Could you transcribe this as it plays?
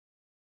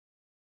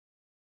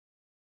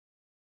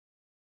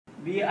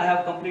I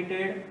have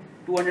completed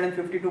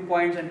 252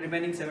 points and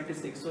remaining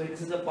 76. So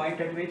this is the point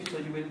at which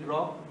you will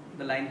draw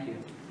the line here.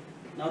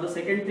 Now the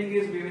second thing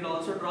is we will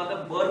also draw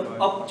the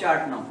burn up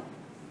chart now.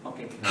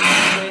 Okay.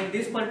 So in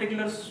this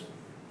particular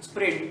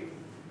sprint,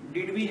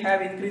 did we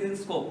have increase in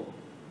scope?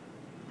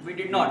 We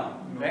did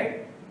not,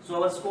 right?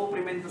 So our scope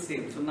remains the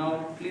same. So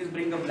now please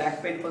bring a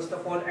black pen first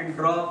of all and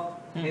draw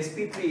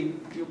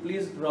SP3. You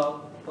please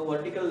draw a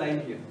vertical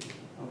line here.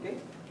 Okay.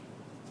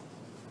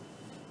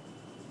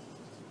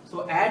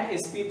 So at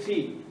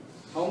SP3,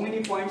 how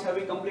many points have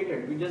we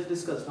completed? We just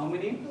discussed. How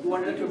many?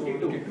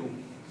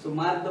 252. So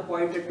mark the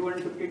point at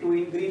 252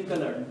 in green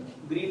color.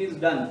 Green is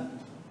done.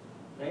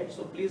 Right?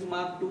 So please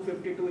mark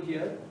 252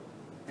 here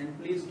and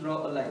please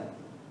draw a line.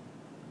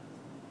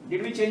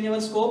 Did we change our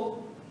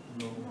scope?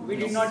 No. We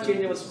did not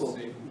change our scope.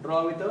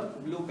 Draw with a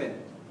blue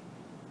pen.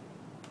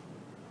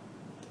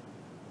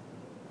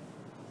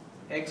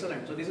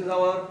 Excellent. So this is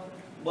how our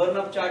burn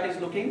up chart is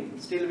looking.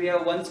 Still we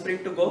have one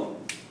sprint to go.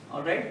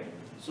 Alright.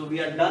 So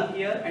we are done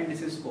here and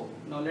this is scope.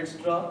 Now let's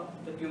draw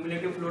the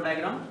cumulative flow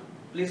diagram.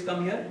 Please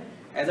come here.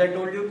 As I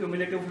told you,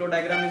 cumulative flow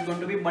diagram is going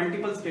to be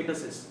multiple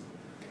statuses.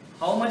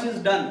 How much is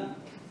done?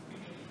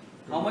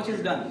 How much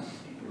is done?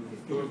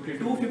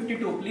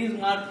 252. Please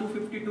mark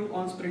 252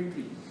 on sprint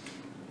 3.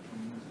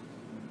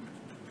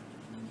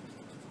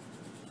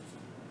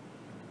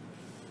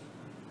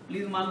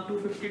 Please mark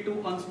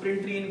 252 on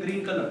sprint 3 in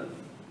green color.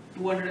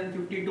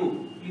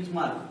 252. Please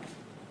mark.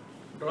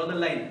 Draw the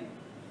line.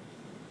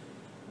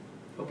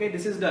 Okay,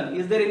 this is done.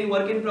 Is there any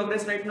work in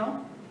progress right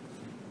now?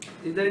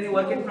 Is there any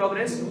work in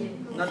progress?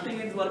 Nothing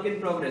is work in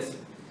progress.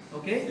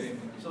 Okay,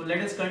 so let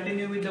us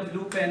continue with the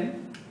blue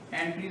pen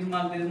and please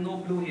mark there is no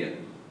blue here.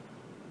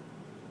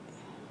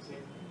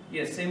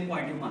 Yes, same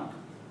point you mark.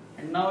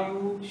 And now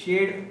you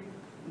shade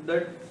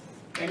the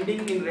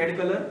ending in red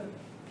color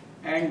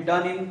and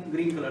done in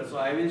green color. So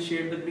I will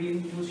shade the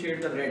green, you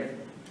shade the red.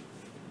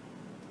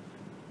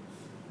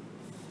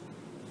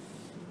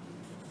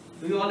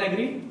 Do you all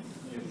agree?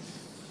 Yes.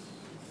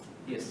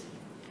 Yes.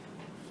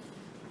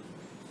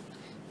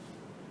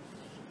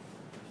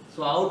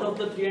 So out of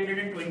the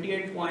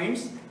 328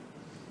 points,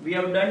 we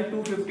have done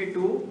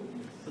 252.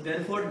 So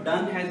therefore,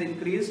 done has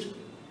increased.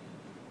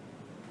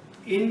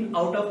 In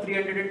out of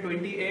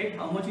 328,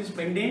 how much is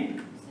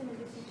pending?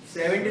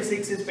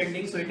 76 is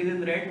pending. So it is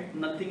in red.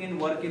 Nothing in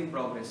work in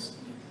progress.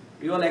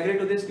 Do you all agree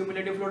to this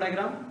cumulative flow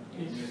diagram?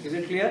 Yes. Is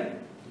it clear?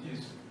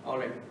 Yes. All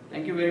right.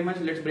 Thank you very much.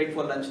 Let's break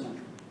for lunch now.